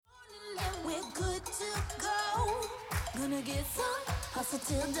Gonna get some, hustle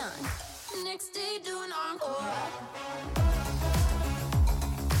till done. Next day doing encore.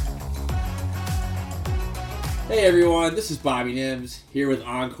 Hey everyone, this is Bobby Nims here with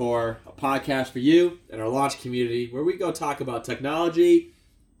Encore, a podcast for you and our Lonch community where we go talk about technology,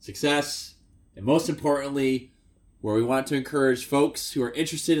 success, and most importantly, where we want to encourage folks who are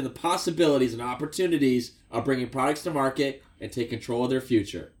interested in the possibilities and opportunities of bringing products to market and take control of their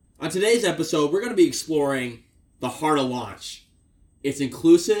future. On today's episode, we're going to be exploring the heart of Lonch, its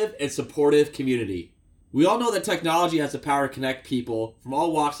inclusive and supportive community. We all know that technology has the power to connect people from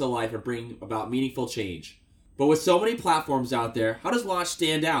all walks of life and bring about meaningful change. But with so many platforms out there, how does Lonch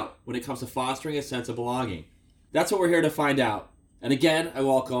stand out when it comes to fostering a sense of belonging? That's what we're here to find out. And again, I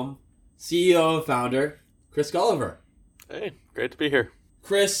welcome CEO and founder, Chris Gulliver. Hey, great to be here.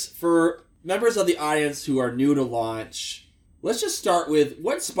 Chris, for members of the audience who are new to Lonch, let's just start with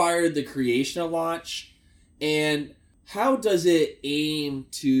what inspired the creation of Lonch and how does it aim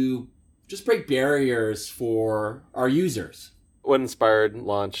to just break barriers for our users? What inspired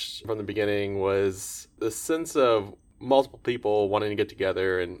Lonch from the beginning was the sense of multiple people wanting to get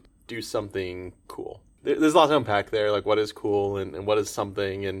together and do something cool. There's a lot to unpack there, like what is cool and what is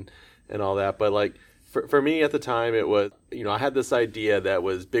something and all that. But like for me at the time, it was, I had this idea that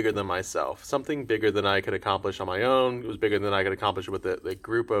was bigger than myself, something bigger than I could accomplish on my own. It was bigger than I could accomplish with the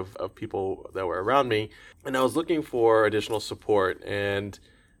group of people that were around me. And I was looking for additional support. And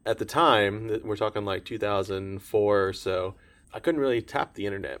at the time, we're talking like 2004 or so, I couldn't really tap the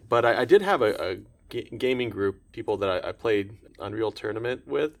internet, but I did have a gaming group, people that I played Unreal Tournament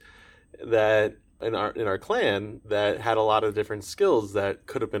with, that in our clan that had a lot of different skills that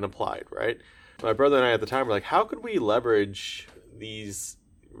could have been applied, right? My brother and I at the time were like, how could we leverage these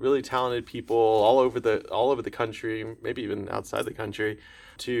really talented people all over the country, maybe even outside the country,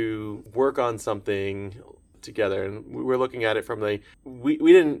 to work on something together? And we were looking at it from we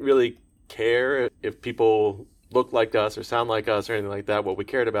didn't really care if people look like us or sound like us or anything like that. What we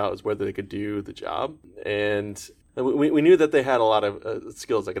cared about was whether they could do the job. And we knew that they had a lot of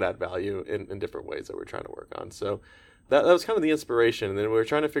skills that could add value in different ways that we're trying to work on. So that was kind of the inspiration. And then we were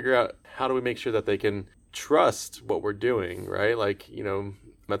trying to figure out how do we make sure that they can trust what we're doing, right? Like,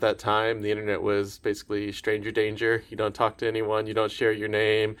 at that time, the internet was basically stranger danger. You don't talk to anyone. You don't share your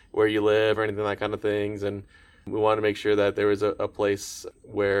name, where you live, or anything, that kind of things. And we wanted to make sure that there was a place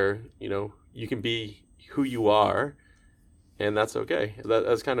where, you can be who you are, and that's okay.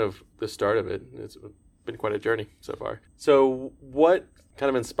 That's kind of the start of it. It's been quite a journey so far. So what kind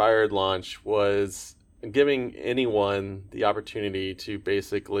of inspired Lonch was giving anyone the opportunity to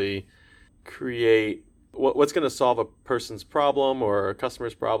basically create what's going to solve a person's problem or a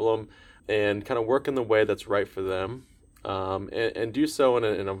customer's problem and kind of work in the way that's right for them, and do so in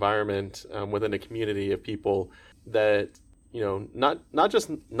an environment within a community of people that, not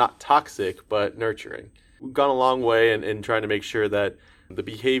just not toxic, but nurturing. We've gone a long way in trying to make sure that the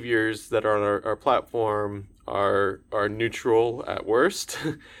behaviors that are on our platform are neutral at worst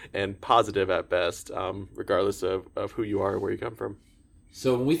and positive at best, regardless of who you are or where you come from.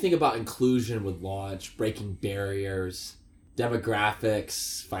 So when we think about inclusion with Lonch, breaking barriers,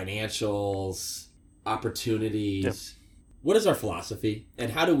 demographics, financials, opportunities, Yep. What is our philosophy?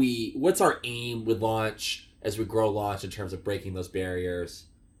 And what's our aim with Lonch as we grow Lonch in terms of breaking those barriers?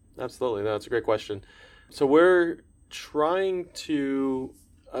 Absolutely. No, that's a great question. So we're trying to,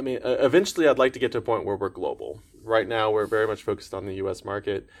 eventually I'd like to get to a point where we're global. Right now, we're very much focused on the U.S.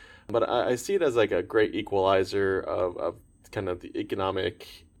 market, but I see it as like a great equalizer of kind of the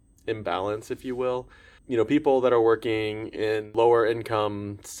economic imbalance, if you will. People that are working in lower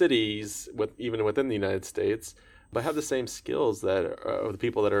income cities, even within the United States, but have the same skills that the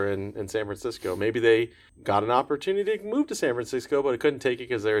people that are in San Francisco. Maybe they got an opportunity to move to San Francisco, but couldn't take it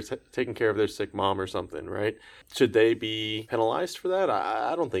because they were taking care of their sick mom or something, right? Should they be penalized for that?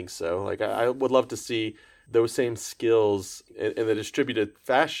 I don't think so. Like, I would love to see those same skills in the distributed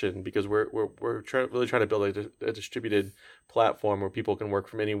fashion, because we're really trying to build a distributed platform where people can work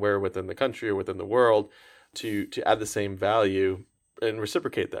from anywhere within the country or within the world to add the same value and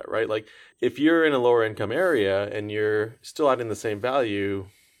reciprocate that, right? Like, if you're in a lower income area and you're still adding the same value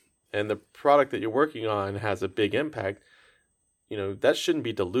and the product that you're working on has a big impact, that shouldn't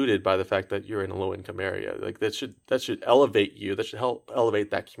be diluted by the fact that you're in a low income area. Like, that should elevate you. That should help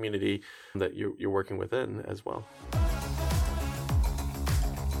elevate that community that you're working within as well.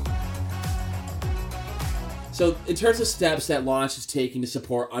 So in terms of steps that Lonch is taking to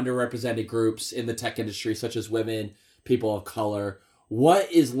support underrepresented groups in the tech industry, such as women, people of color,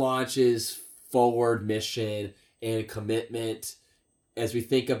 what is Lonch's forward mission and commitment as we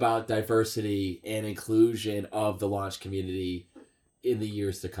think about diversity and inclusion of the launch community in the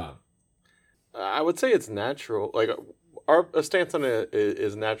years to come? I would say it's natural. Like our stance on it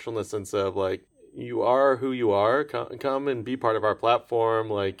is natural in the sense of like, you are who you are. Come and be part of our platform.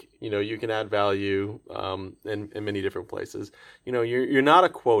 Like, you can add value in many different places. You're not a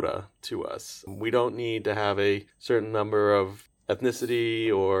quota to us. We don't need to have a certain number of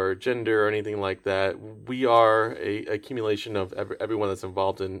ethnicity or gender or anything like that. We are a accumulation of everyone that's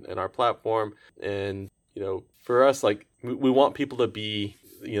involved in our platform. And, for us, like, we want people to be,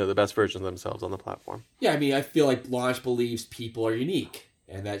 the best version of themselves on the platform. Yeah, I mean, I feel like Lonch believes people are unique,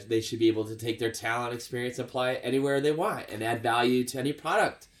 and that they should be able to take their talent, experience, and apply it anywhere they want, and add value to any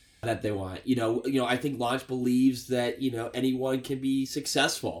product that they want. I think Lonch believes that anyone can be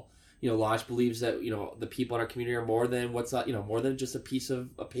successful. Lonch believes that the people in our community are more than more than just a piece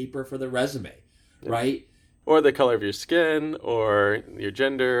of a paper for the resume, right? Or the color of your skin, or your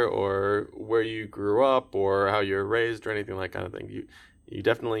gender, or where you grew up, or how you're raised, or anything like that kind of thing. You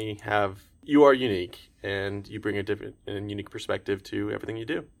definitely you are unique, and you bring a different and unique perspective to everything you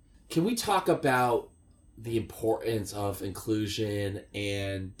do. Can we talk about the importance of inclusion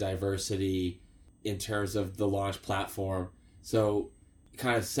and diversity in terms of the Lonch platform? So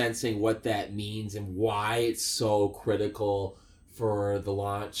kind of sensing what that means and why it's so critical for the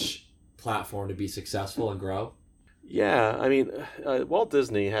Lonch platform to be successful and grow? Yeah, I mean, Walt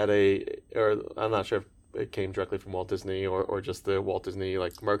Disney had or I'm not sure if it came directly from Walt Disney or just the Walt Disney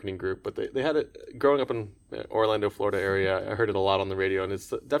like marketing group, but they had it growing up in Orlando, Florida area. I heard it a lot on the radio, and it's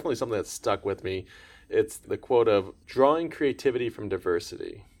definitely something that stuck with me. It's the quote of "drawing creativity from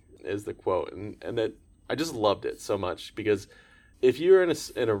diversity" is the quote, and that I just loved it so much, because if you're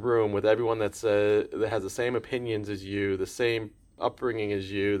in a room with everyone that has the same opinions as you, the same upbringing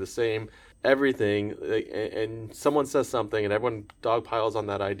as you, the same everything, and someone says something and everyone dogpiles on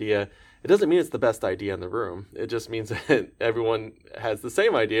that idea, it doesn't mean it's the best idea in the room. It just means that everyone has the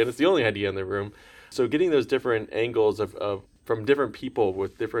same idea and it's the only idea in the room. So getting those different angles from different people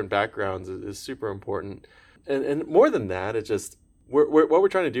with different backgrounds is super important. And more than that, it's just what we're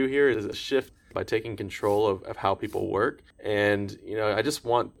trying to do here is a shift by taking control of how people work. And, I just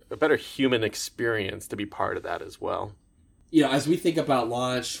want a better human experience to be part of that as well. As we think about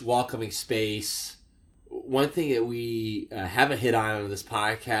Lonch, welcoming space, one thing that we haven't hit on in this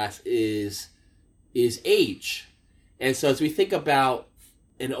podcast is age. And so as we think about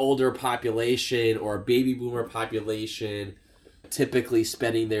an older population or a baby boomer population typically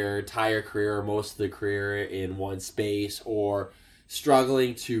spending their entire career or most of their career in one space or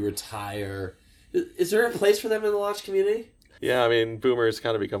struggling to retire, is there a place for them in the Lonch community? Yeah, I mean, boomers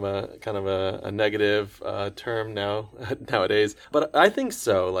kind of become a negative term nowadays, but I think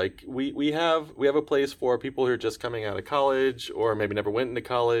so. Like we have a place for people who are just coming out of college or maybe never went into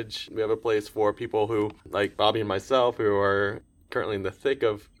college. We have a place for people who, like Bobby and myself, who are currently in the thick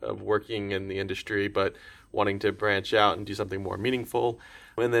of working in the industry, but wanting to branch out and do something more meaningful.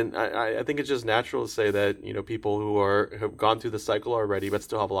 And then I think it's just natural to say that people who have gone through the cycle already but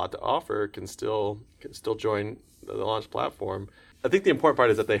still have a lot to offer can still join the Lonch platform. I think the important part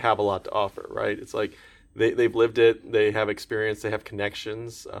is that they have a lot to offer, right? It's like they've lived it, they have experience, they have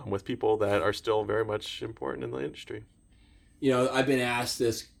connections with people that are still very much important in the industry. I've been asked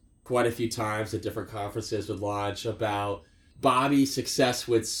this quite a few times at different conferences with Lonch about Bobby's success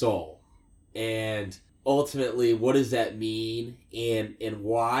with soul. And ultimately, what does that mean? And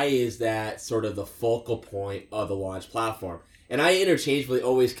why is that sort of the focal point of the Lonch platform? And I interchangeably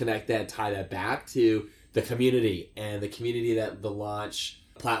always connect that and tie that back to the community and the community that the Lonch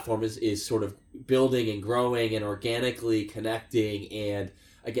platform is sort of building and growing and organically connecting and,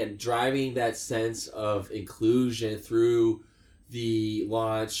 again, driving that sense of inclusion through the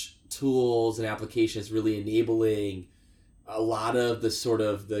Lonch tools and applications, really enabling a lot of the sort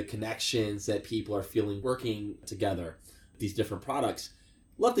of the connections that people are feeling working together, these different products.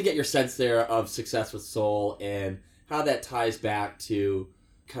 Love to get your sense there of success with soul and how that ties back to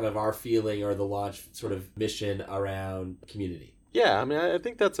kind of our feeling or the Lonch sort of mission around community. Yeah, I mean, I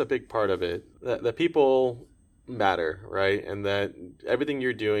think that's a big part of it, that people matter, right? And that everything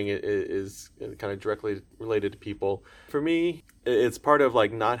you're doing is kind of directly related to people. For me, it's part of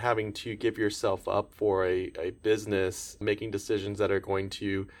like not having to give yourself up for a business, making decisions that are going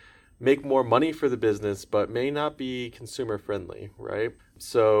to make more money for the business, but may not be consumer friendly, right?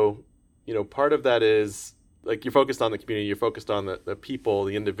 So, part of that is like you're focused on the community, you're focused on the people,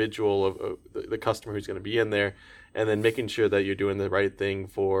 the individual of the customer who's going to be in there, and then making sure that you're doing the right thing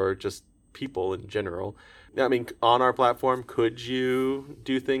for just people in general. I mean, on our platform, could you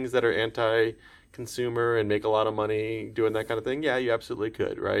do things that are consumer and make a lot of money doing that kind of thing, yeah, you absolutely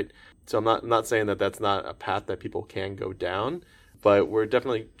could, right? So I'm not saying that that's not a path that people can go down, but we're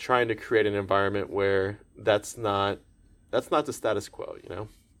definitely trying to create an environment where that's not the status quo, you know?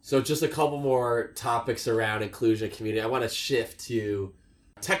 So just a couple more topics around inclusion and community. I want to shift to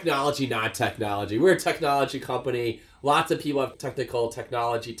technology, non-technology. We're a technology company. Lots of people have technical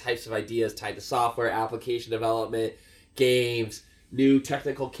technology types of ideas tied to software, application development, games, new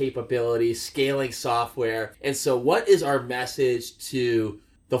technical capabilities, scaling software. And so what is our message to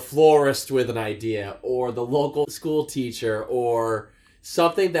the florist with an idea, or the local school teacher, or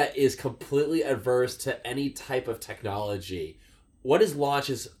something that is completely adverse to any type of technology? What is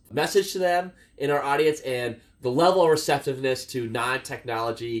Lonch's message to them in our audience, and the level of receptiveness to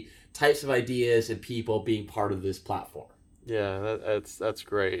non-technology types of ideas and people being part of this platform? Yeah, that's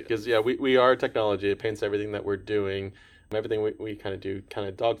great. Because, yeah, we are technology. It paints everything that we're doing. Everything we kind of do kind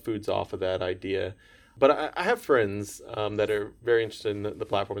of dog foods off of that idea. But I have friends that are very interested in the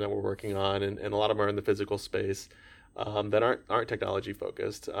platform that we're working on, and a lot of them are in the physical space that aren't technology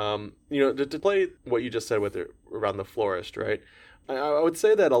focused. To play what you just said with around the florist, right? I would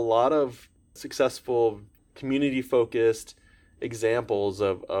say that a lot of successful community-focused examples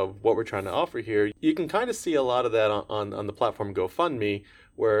of what we're trying to offer here, you can kind of see a lot of that on the platform GoFundMe,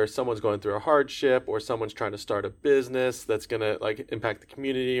 where someone's going through a hardship, or someone's trying to start a business that's going to impact the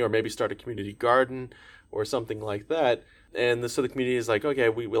community, or maybe start a community garden or something like that. And so the community is like, okay,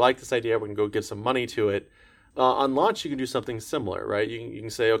 we like this idea, we can go give some money to it. On Lonch, you can do something similar, right? You can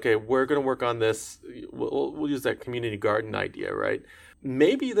say, okay, we're going to work on this. We'll use that community garden idea, right?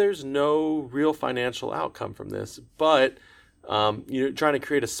 Maybe there's no real financial outcome from this, but you're trying to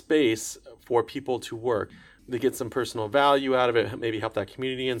create a space for people to work. They get some personal value out of it, maybe help that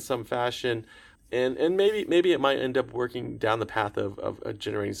community in some fashion. And maybe it might end up working down the path of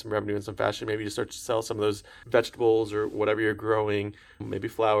generating some revenue in some fashion. Maybe you start to sell some of those vegetables or whatever you're growing, maybe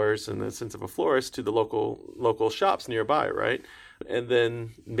flowers in the sense of a florist, to the local shops nearby, right? And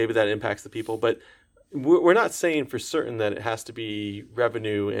then maybe that impacts the people. But we're not saying for certain that it has to be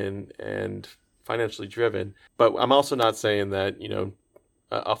revenue and financially driven. But I'm also not saying that,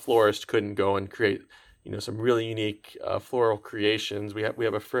 a florist couldn't go and create, some really unique floral creations. We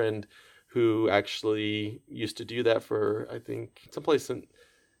have a friend who actually used to do that for, I think, someplace in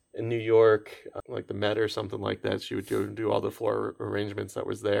New York, like the Met or something like that. She would go and do all the floral arrangements that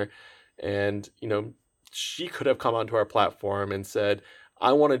was there. And, she could have come onto our platform and said,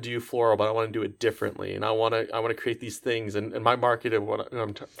 I want to do floral, but I want to do it differently. And I want to create these things. And my market of what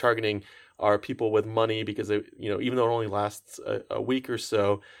I'm targeting are people with money, because even though it only lasts a week or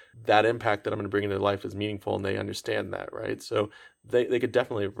so, that impact that I'm going to bring into their life is meaningful, and they understand that, right? So they could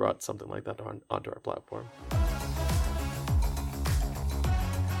definitely have brought something like that onto our platform.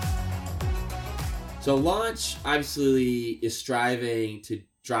 So Lonch obviously is striving to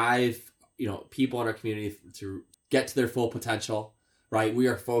drive, people in our community to get to their full potential, right? We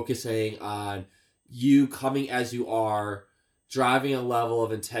are focusing on you coming as you are, driving a level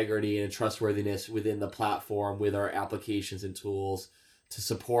of integrity and trustworthiness within the platform with our applications and tools to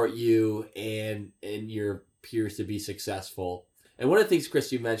support you and your peers to be successful. And one of the things,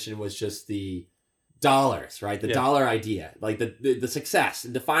 Chris, you mentioned was just the dollars, right? The dollar idea, like the success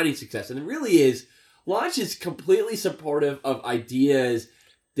and defining success. And it really is, Lonch is completely supportive of ideas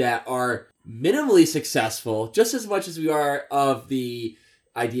that are minimally successful, just as much as we are of the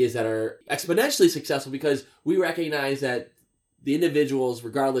ideas that are exponentially successful, because we recognize that the individuals,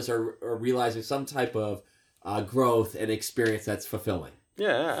 regardless, are realizing some type of growth and experience that's fulfilling.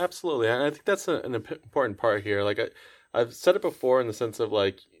 Yeah, absolutely. And I think that's an important part here. Like I've said it before, in the sense of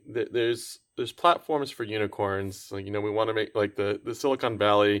there's platforms for unicorns. We want to make, the Silicon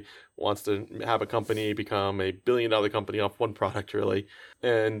Valley wants to have a company become $1 billion company off one product, really.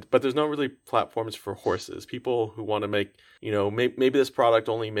 But there's no really platforms for horses. People who want to make, maybe this product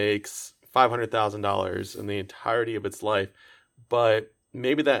only makes $500,000 in the entirety of its life, but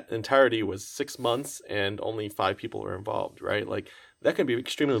maybe that entirety was 6 months and only 5 people were involved, right? That can be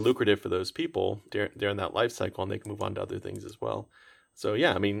extremely lucrative for those people during that life cycle, and they can move on to other things as well. So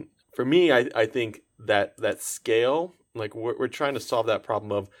yeah, for me, I think that scale, we're trying to solve that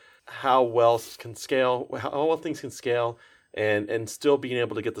problem of how well things can scale, and still being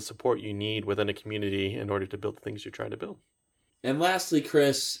able to get the support you need within a community in order to build the things you're trying to build. And lastly,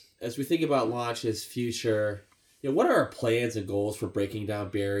 Chris, as we think about Lonch's future, what are our plans and goals for breaking down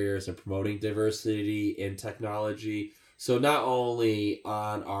barriers and promoting diversity in technology? So not only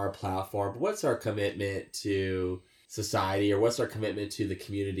on our platform, but what's our commitment to society, or what's our commitment to the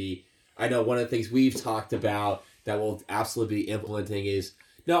community? I know one of the things we've talked about that we'll absolutely be implementing is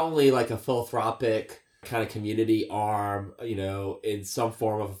not only like a philanthropic kind of community arm, in some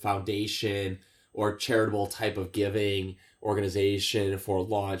form of a foundation or charitable type of giving organization for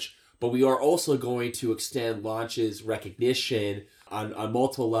Lonch, but we are also going to extend Lonch's recognition on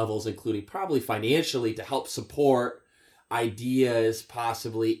multiple levels, including probably financially, to help support ideas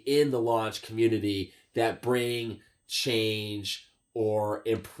possibly in the Lonch community that bring change or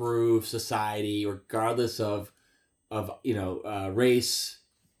improve society, regardless of race,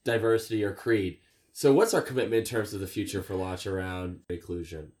 diversity, or creed. So what's our commitment in terms of the future for Lonch around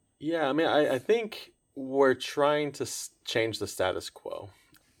inclusion? Yeah, I mean, I think we're trying to change the status quo.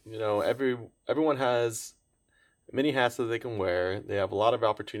 Everyone has many hats that they can wear. They have a lot of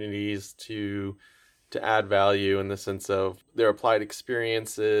opportunities to add value in the sense of their applied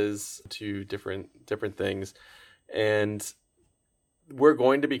experiences to different things. And we're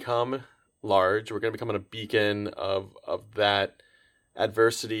going to become large. We're going to become a beacon of that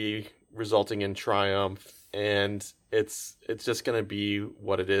adversity resulting in triumph. And it's just going to be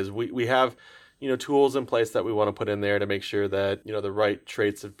what it is. We have tools in place that we want to put in there to make sure that, the right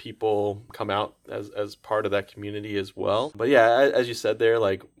traits of people come out as part of that community as well. But yeah, as you said there,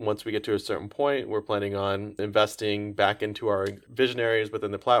 like once we get to a certain point, we're planning on investing back into our visionaries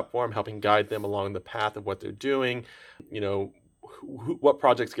within the platform, helping guide them along the path of what they're doing. What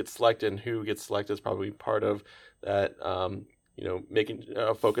projects get selected and who gets selected is probably part of that, making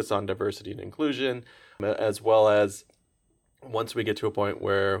a focus on diversity and inclusion, as well as once we get to a point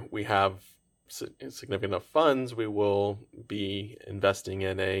where we have significant enough funds, we will be investing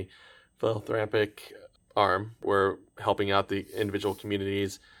in a philanthropic arm. We're helping out the individual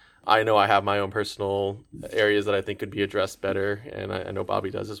communities. I know I have my own personal areas that I think could be addressed better, and I know Bobby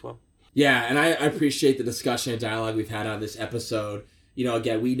does as well. Yeah, and I appreciate the discussion and dialogue we've had on this episode.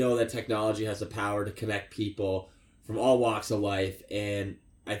 Again, we know that technology has the power to connect people from all walks of life, and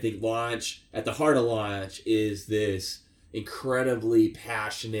I think Lonch, at the heart of Lonch, is this incredibly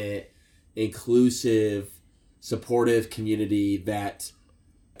passionate, inclusive, supportive community that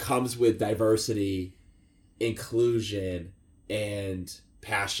comes with diversity, inclusion, and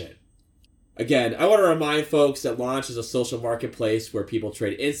passion. Again, I want to remind folks that Lonch is a social marketplace where people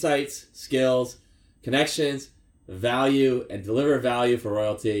trade insights, skills, connections, value, and deliver value for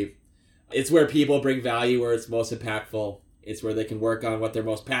royalty. It's where people bring value where it's most impactful. It's where they can work on what they're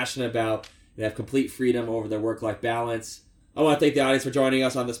most passionate about and have complete freedom over their work-life balance. I want to thank the audience for joining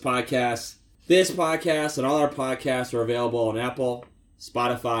us on this podcast. This podcast and all our podcasts are available on Apple,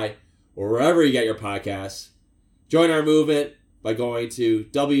 Spotify, or wherever you get your podcasts. Join our movement by going to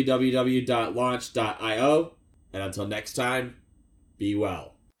www.lonch.io. And until next time, be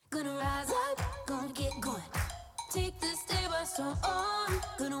well. Gonna rise up, gonna get going. Take this day by storm on.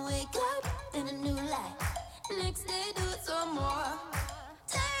 Gonna wake up in a new light. Next day, do it some more.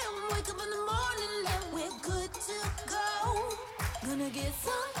 Damn, wake up in the morning and we're good to go. Gonna get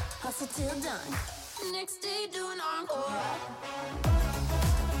some hustle till done. Next day, do an encore.